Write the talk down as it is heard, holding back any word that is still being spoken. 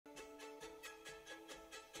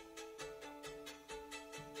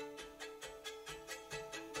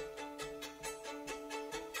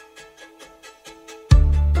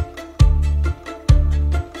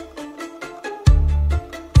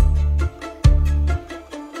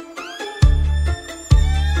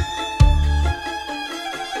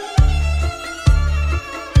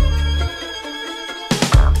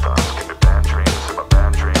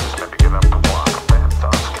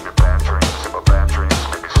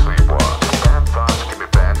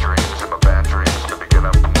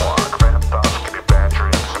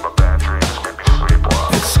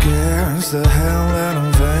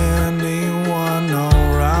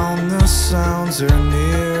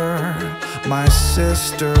My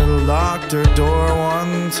sister locked her door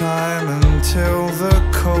one time until the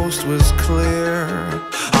coast was clear.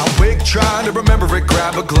 I wake trying to remember it,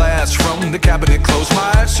 grab a glass from the cabinet, close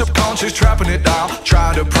my subconscious, trapping it down,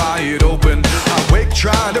 try to pry it open. I wake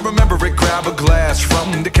trying to remember it, grab a glass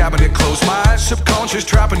from the cabinet, close my subconscious,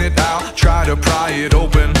 trapping it down, try to pry it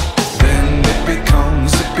open. Then it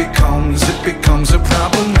becomes a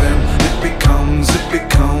problem. Then it becomes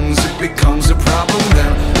a problem.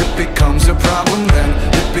 Then it becomes a problem. Then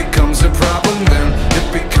it becomes a problem. Then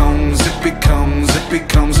it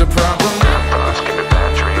becomes a problem. Thoughts give me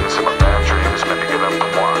bad dreams, and my bad dreams make me get up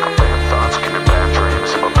and walk. Bad thoughts give me bad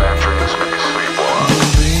dreams, and my bad dreams make me sleepwalk.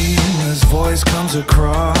 His voice comes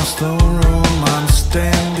across the room. I'm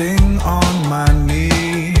standing on my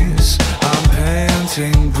knees. I'm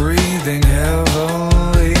panting, breathing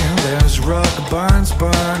heavily. There's rug burns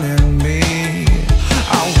burning me.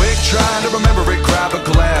 I wake trying to remember it, grab a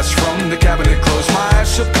glass from the cabinet, close my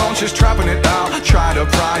subconscious, trapping it down, try to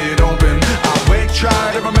pry it open. I wake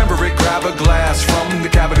trying to remember it, grab a glass from the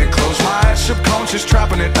cabinet, close my subconscious,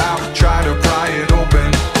 trapping it down, try to pry it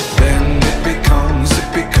open. Then it becomes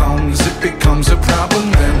a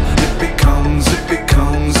problem. Then it becomes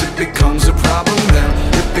a problem. Then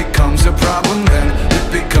it becomes a problem. Then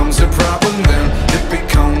it becomes a problem. Then it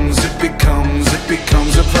becomes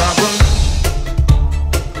a problem.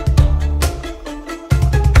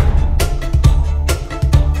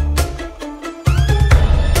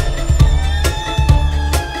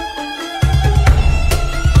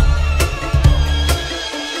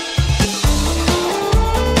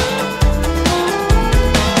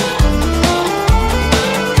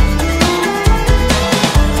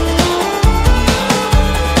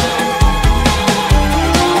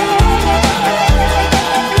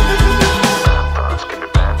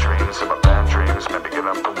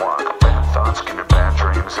 Thoughts give me bad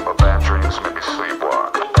dreams, and my bad dreams make me sleepwalk.